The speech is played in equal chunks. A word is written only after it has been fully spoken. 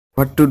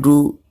What to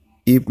do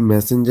if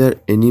messenger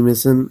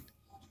animation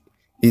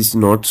is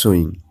not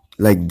showing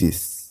like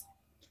this?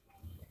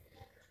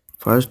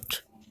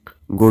 First,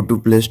 go to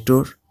Play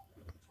Store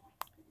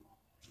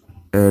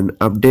and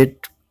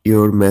update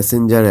your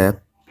messenger app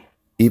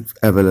if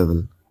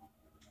available.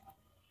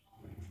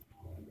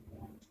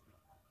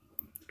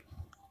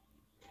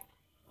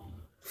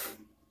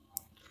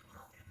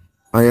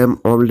 I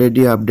am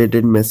already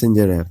updated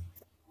messenger app.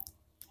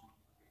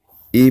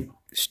 If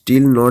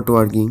still not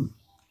working,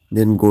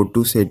 then go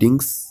to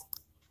settings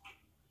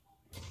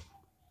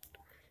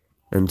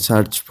and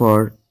search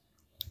for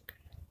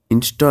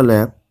install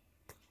app,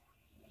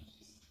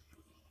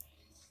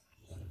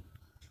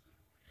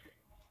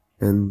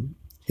 and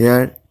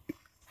here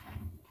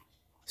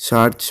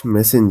search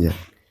messenger.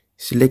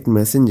 Select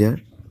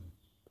messenger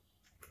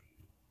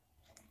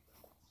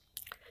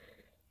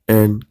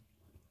and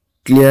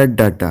clear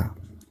data.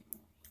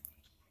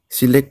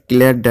 Select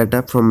clear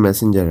data from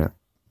messenger app.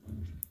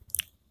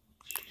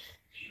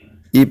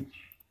 If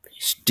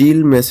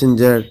still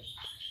messenger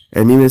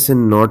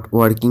animation not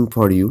working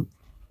for you,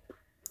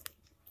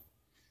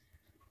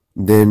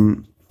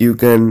 then you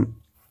can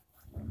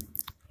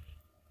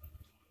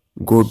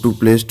go to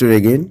Play Store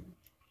again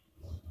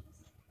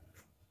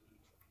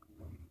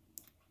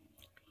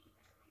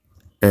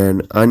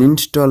and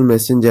uninstall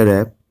messenger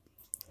app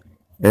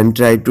and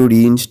try to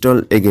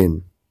reinstall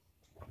again.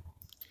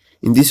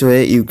 In this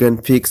way you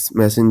can fix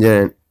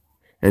messenger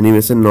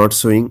animation not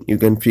showing. You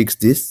can fix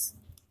this.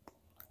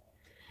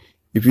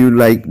 If you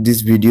like this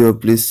video,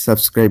 please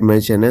subscribe my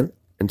channel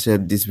and share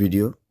this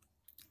video.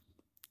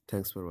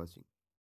 Thanks for watching.